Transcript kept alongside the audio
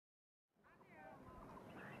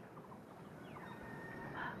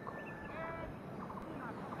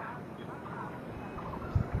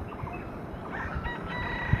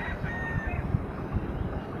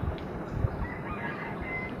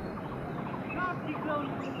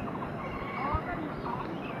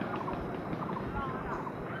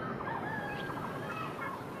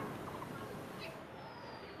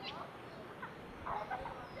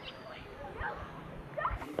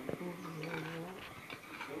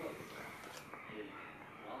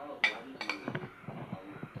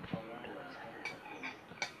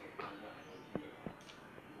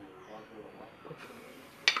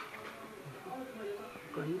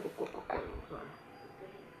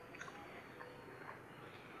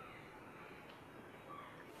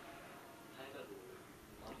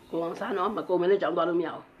Cô sao nó mà cô mới lên trong đó đâu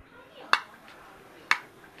mèo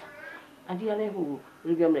anh đi lên hồ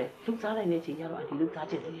riêng này lúc sáng này nên chỉ nhau anh đi lúc sáng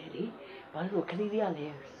chơi gì đi bảo rồi cái đi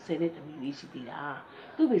này xe này tầm đi xí đi à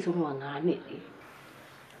cứ bị xuống hoàng ngàn này đi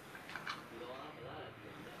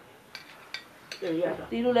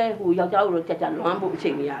đi lúc này hồ giao rồi chặt chặt loạn bộ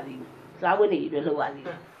trình nhà đi Zaw Win Htwe rồi anh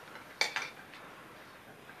đi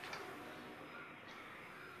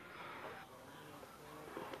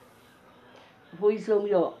vui sớm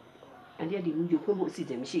rồi anh đi đi mua phân bộ xí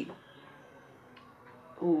gì xí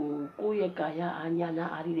cô ye kaya Hnin Nada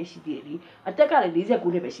Aung Cherry xí đi à tất cả là lý do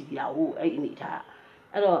cô này phải xí đi à ấy này thà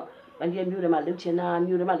rồi anh đi mua để mà lưu trên này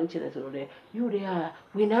rồi đấy mua để à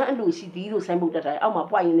vì nào anh lưu xí đi rồi xem bộ đấy ông mà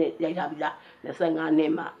quay này vậy là bây giờ nó sang anh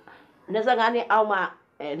này ông mà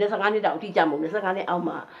nó sang anh này đầu tiên chạm nó sang anh này ông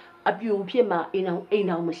mà áp dụng phía mà anh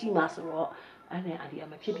nào mà xí mà rồi anh này anh đi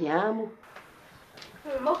mà phía nhà mu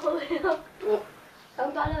mất không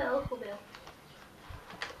không có nữa không được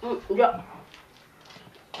dạ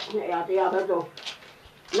nè thì bây giờ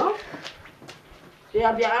nó thì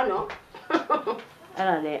bây giờ nóအဲ့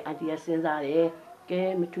ဒါလေအန်တီကစဉ်းစားတယ်ကဲ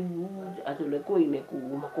မထူးဘူးအဲ့ဒါလေကိုယ့်အိမ်နဲ့ကို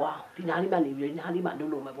မကွာဒီနားလေးမှနေပြီးဒီနားလေးမှလု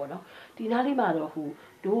ပ်လို့မယ်ပေါ့နော်ဒီနားလေးမှတော့ဟို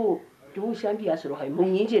တို့ရှမ်းပြည်ဆိုတော့ဟဲ့မုံ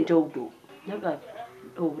ရင်းကျင်တို့နောက်က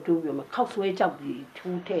တို့ပြောမှာခောက်ဆွဲကြောက်ပြီး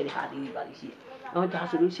ထူးထဲ့တဲ့ဟာလေးပါလိမ့်ရှိနော်ဒါ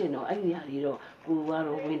ဆိုလို့ရှိရင်တော့အဲ့ဒီနေရာလေးတော့ကိုက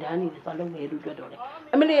တော့ဝန်ထမ်းနေသွားလုပ်မယ်လို့တွေ့တော့တယ်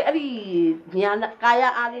အမလေးအဲ့ဒီညာကာယ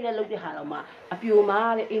အားလေးနဲ့လုပ်တဲ့ဟာတော့မှအပြို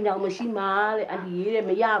မားတဲ့အိမ်တော်မရှိမားတဲ့အန်တီရေးတဲ့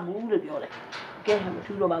မရဘူးလို့ပြောတယ်ကဲမ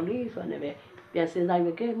ထူးတော့ပါဘူးဆိုတော့လည်းပြန်စဉ်းစား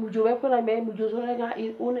ပြီးကဲမူဂျိုပဲဖွင့်လိုက်မယ်မူဂျိုဆိုတဲ့က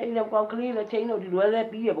အိုးနဲ့အိမ်တော့ကောက်ကလေးလည်းထိန်းတော့ဒီလိုလည်း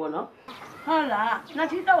ပြီးရပေါ့နော်ဟုတ်လားနှစ်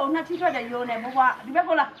ချီတော့နှစ်ချီထွက်တယ်ရိုးနေဘွားဒီဘက်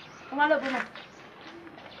ကိုလားဘမလုပ်ပေးမယ်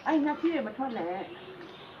အဲ့နှစ်ချီတွေမထွက်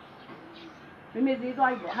နဲ့မိသေး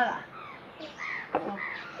သွားပြီပေါ့ဟုတ်လား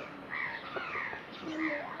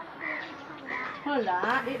ဟုတ်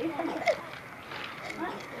လားအေးကြ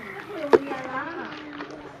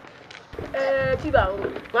ည့်ပါဦး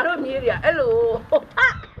ငါတို့မြေးတွေကအဲ့လို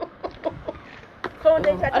ခေါင်း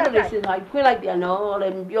တိတ်ချာချာလေးစဉ်းစားခွင့်လိုက်ပြန်တော့လေ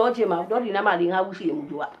ပြောချင်မှာတော့ဒီနားမှာငါးဦးရှိတယ်မူ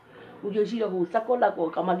ဂျိုရှိတော့ဟိုစက်ကော့လက်ကို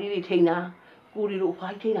ကမလေးတွေထိန်းတာကိုရီတို့အ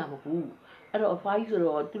ဖွားကြီးထိန်းတာမဟုတ်ဘူးအဲ့တော့အဖွားကြီးဆို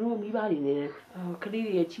တော့သူတို့မိဘတွေနေကလေး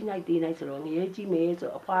တွေချိနိုင်တေးနိုင်ဆိုတော့ငရဲကြီးမယ်ဆို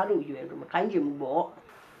တော့အဖွားတို့ရွယ်လို့မခိုင်းချင်ဘူးပေါ့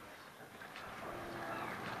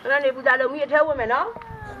အဲ့ဒါနေပူဇာလုံးကြီးအထဲဝင်မယ်နော်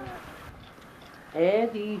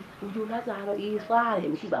ဒီမူဂျိုလာစားတော့အေးစားတ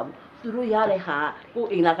ယ်မရှိပါဘူးသူတို့ရတဲ့ဟာကို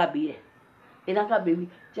အိမ်လာကပ်ပြီးတယ်အိမ်လာကပ်ပြီး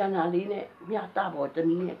ကျန်တာလေးနဲ့မြတ်တာပေါ့တ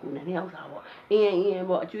မီးနဲ့ကိုနဲ့နှစ်ယောက်စားပေါ့အင်း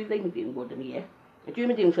ပေါ့အကျွေးသိမ့်မတင်ဘူးကိုတမီးရဲ့အကျွေး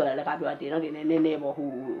မတင်ဆိုရလည်းကပြောတင်တော့ဒီနည်းပေါ့ဟို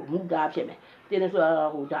မူသားဖြစ်မယ်တင်နေဆို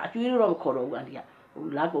တော့ဟိုဒါအကျွေးတော့မခေါ်တော့ဘူးအန်တီကဟို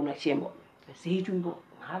လာကုန်နဲ့ရှင်းပေါ့ဈေးကျွေးပေါ့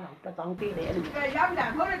9000 1000ပေးတယ်အဲ့လိုရပြီ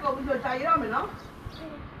လားခေါ်ရကုန်ပြီးတော့ကြာရတော့မယ်နော်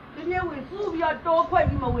ဒီနေ့ဝင်စုပြီးတော့တိုးခွက်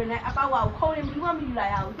ပြီးမဝင်နဲ့အပေါက်ကခေါင်းရင်ပြီးမှမယူလာ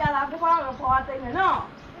ရအောင်ကြာလာဖွားတော့ဖွားသိမ့်မယ်နော်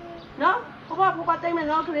ဖွားသိမ့်မယ်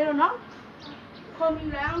နော်ကလေးတို့နော်ခေါင်းယူ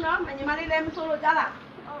လာအောင်နော်ညီမလေးလည်းမစိုးလို့ကြာလာ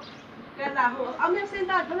ကဲလာဟိုအောင်မြစင်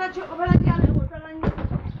တာဘယ်ချက်ဘယ်ကြာလဲဟိုထွက်လာည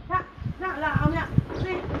နာလာအောင်မြ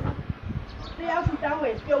စေးတရားစုတောင်းဝ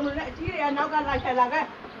င်ပြုံနေတဲ့အကြီးတွေကနောက်ကလိုက်ဆက်လာခဲ့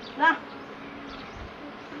လာ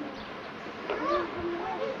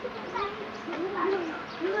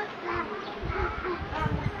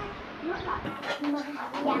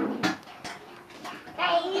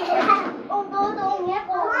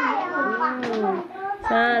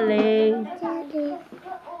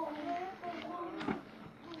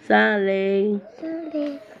စားလေ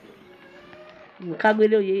ခါ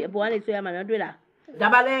ကွေးလို့ရေအပေါ်ကနေဆွဲရမှာနော်တွေ့လားဒါ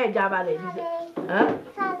ပါလေဒီဟမ်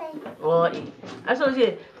စားလေဟောအဲ့ဆိုရ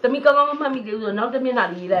င်တမီကောင်းကောင်းမှတ်မိသေးဘူးဆိုနောက်တစ်မျက်နှာ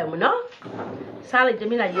လေးရေးလိုက်အောင်မနော်စားလိုက်တစ်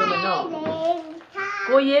မျက်နှာရေးအောင်မနော်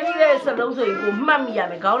ကိုရေးပြီးတဲ့စလုံးဆိုရင်ကိုမှတ်မိရ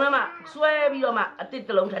မယ်ခေါင်းထဲမှာဆွဲပြီးတော့မှအတစ်တ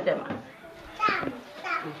စ်လုံးထပ်တက်မှာ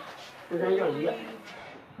ဒီတိုင်းရောရေးရ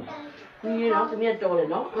ဒီတော့တမီးတော်တယ်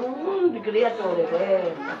နော်ဒီကလေးကတော်တယ်ပဲဒီ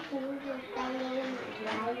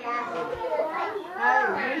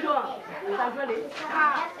တော့တာဆွဲလေလာ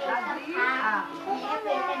ဒီ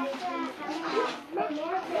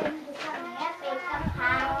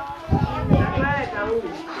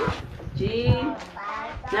ဂျီ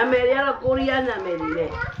နာမည်ရတော့ကိုရီးယားနာမည်တွေလေ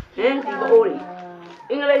ဟင်ဒီဘိုးတွေ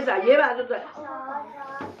အင်္ဂလိပ်စာရေးပါတော့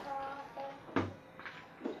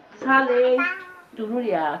စားလေသူတို့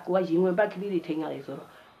တွေကကိုကရင်ဝင်ပတ်ကလေးတွေထိန်းရတယ်ဆိုတော့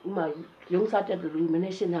ဥမာရုံးစားတက်တူမ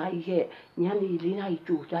နေ့7 နာရီခဲ့ညနေ4 နာရီ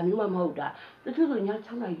ကျူဒါမျိုးမှမဟုတ်တာတချို့ဆိုည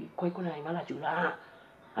6 နာရီခွဲ9 နာရီမှလာကျူတာ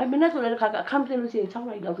အဲ့မနေ့ဆိုလည်းတစ်ခါအခမ်းပြလို့ရှိရင်6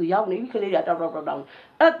 နာရီလောက်ဆိုရောက်နေပြီကလေးတွေကတောက်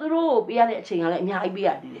အဲ့သူတို့ပေးရတဲ့အချိန်ကလည်းအများကြီးပေးရ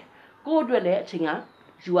သေးတယ်ကိုယ့်အတွက်လည်းအချိန်က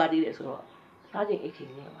ယူရသေးတယ်ဆိုတော့စားချိန်အိတ်ချိန်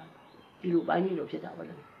နေပါဒီလိုပိုင်းမျိုးလိုဖြစ်တာပါ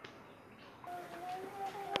လေ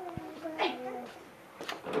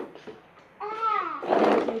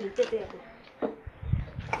တက်တယ်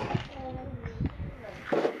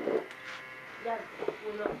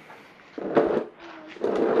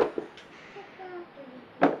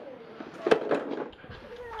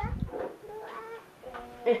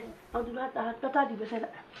เอาดูตาดีไปใส่ล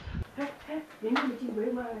ะเฮ้เดี๋ยวมันจิ้มไว้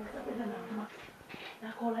มาเป็นอะไรมาตา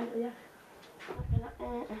คออะไรเลยอ่ะ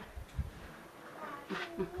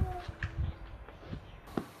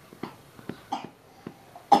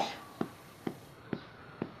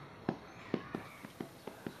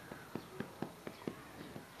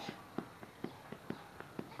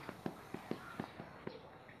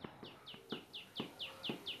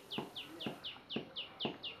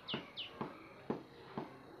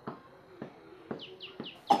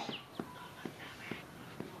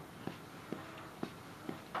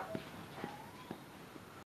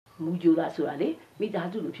မူဂျူလာဆိုတာလေမိသား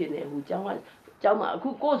စုလိုဖြစ်နေဟိုကျောင်းမှာအခု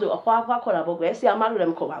ကိုယ်ဆိုအဖွားခေါ်တာပေါ့ကွယ်ဆရာမလို့လ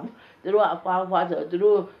ည်းမခေါ်ပါဘူးသူတို့ကအဖွားဆိုသူ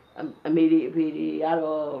တို့အမေတွေအဖေတွေက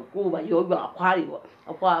တော့ကိုယ်ပါရောပြအဖွားတွေပေါ့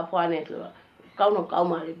အဖွားနဲ့ဆိုတော့ကောင်းတော့ကောင်း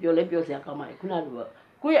ပါလေပြောလဲပြောစရာကောင်းပါလေခုနကလို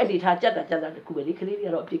ကိုယ့်ရဲ့အနေထားကြက်တာတခုပဲလေကလေးတွေက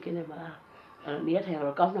တော့အဖြစ်ခင်းနေမှာနေရထိုင်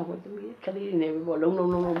တော့ကောင်းတော့ပေါ့သူကလေးတွေနေပဲပေါ့လုံး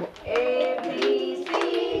ပေါ့ A B C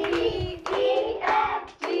D F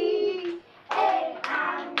G A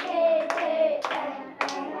M K K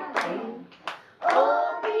O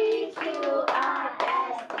P Q R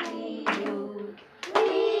S T U V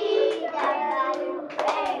W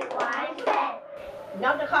X Y Z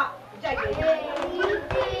နောက်တစ်ခါကြိုက်တယ်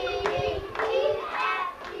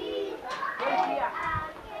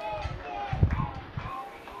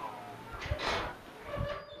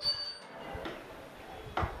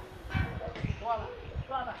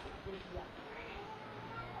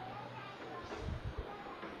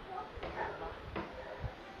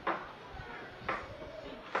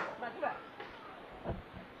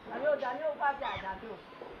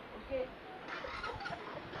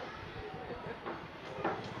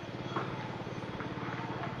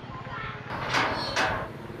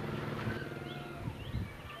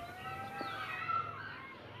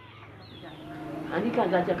အန်ဒီက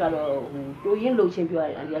ကြက်ကတော့ဟိုတိုးရင်လှုပ်ချင်းပြောရ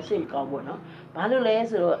တယ်အန်ဒီကစိတ်မကောင်းဘူးနော်ဘာလို့လဲ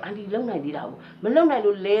ဆိုတော့အန်ဒီလုံနိုင်သေးတာဘူးမလုံနိုင်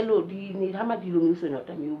လို့လဲလို့ဒီနေထားမှဒီလိုမျိုးဆိုရင်တော့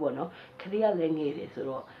တမျိုးပေါ့နော်ခလေးကလည်းငယ်တယ်ဆို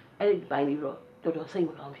တော့အဲ့ဒီဘိုင်းလေးတော့တော်တော်စိတ်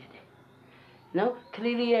မကောင်းဖြစ်တယ်နော်ခ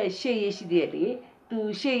လေးလေးရဲ့ရှေ့ရေးရှိသေးတယ်လေသူ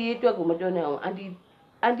ရှေ့ရေးအတွက်ကိုမတွန်းနိုင်အောင်အန်ဒီ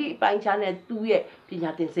အပိုင်းချားနဲ့သူ့ရဲ့ပညာ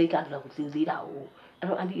သင်စိတ်ကလောက်စင်သေးတာဟုတ်အဲ့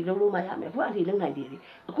တော့အန်ဒီလုံးမရမယ်အခုအန်ဒီလုံနိုင်သေးတယ်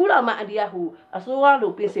အခုတော့မှအန်ဒီကဟိုအစိုးရ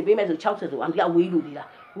လိုပြင်ဆင်ပေးမယ်ဆို60ဆိုအန်ဒီကဝေးလို့သေးတာ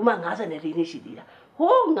ဘူးမှ54နှစ်ရှိသေးတာ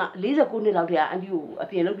ဟိုးငါ49နှစ်လောက်တည်းကအန်ဒီကိုအ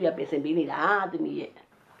ပြင်လုပ်ပြပြင်ဆင်ပေးနေတာတမီးရဲ့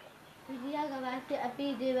ဒီကကဘာစစ်အပီ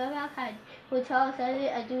ဒီဘာခိုင်ဟိုချောဆ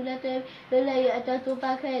ယ်အတူလက်တွေလွတ်လပ်ရအတူပ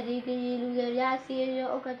တ်ခဲ့ဒီကီလူရစီရ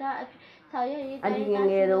ဥက္ကဋ္ဌဆော်ရည်အန်ဒီ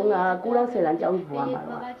ငယ်တုန်းက9 10လကျောင်းဘွားမှာ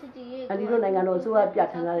ပါအန်ဒီတို့နိုင်ငံတော်အစိုးရပြဋ္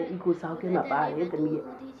ဌာန်းထားတဲ့ eco sound ကမှာပါတယ်တမီးရဲ့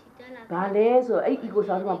ဘာလဲဆိုအဲ့ eco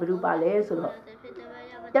sound ကဘယ်လိုပါလဲဆိုတော့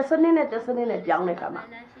တက်စနစ်နဲ့ပြောင်းတဲ့အခါမှာ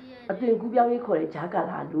အသွင်ကူးပြောင်းရေးခေါ်တဲ့ဂျာကာ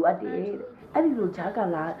လာလိုအပ်တယ်အဲ့ဒီလိုဂျာကာ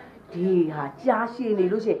လာဒီဟာကြားရှည်နေ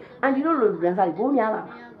လို့ရှိရင်အန်ဒီတို့လိုလူတန်းစားတွေဘိုးများလာ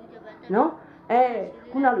မှာနော်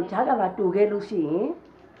ခုနလိုဂျာကာလာတူခဲ့လို့ရှိရင်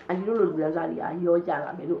အန်ဒီတို့လိုလူတန်းစားတွေကရောကြ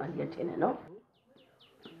လာမယ်လို့အန်ဒီကထင်တယ်နော်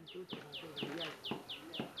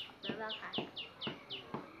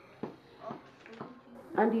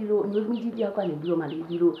အန်ဒီလိုအမျိုးသမီးကြီးတယောက်ကနေပြီးတော့မှလေ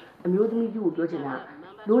ဒီလိုအမျိုးသမီးကြီးကိုပြောချင်တာ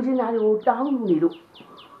လိုချင်တာတွေကိုတောင်းယူနေ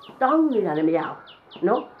တာလည်းမရအောင်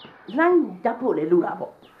နော်လှမ်းတတ်ဖို့လည်းလိုတာ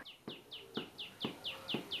ပေါ့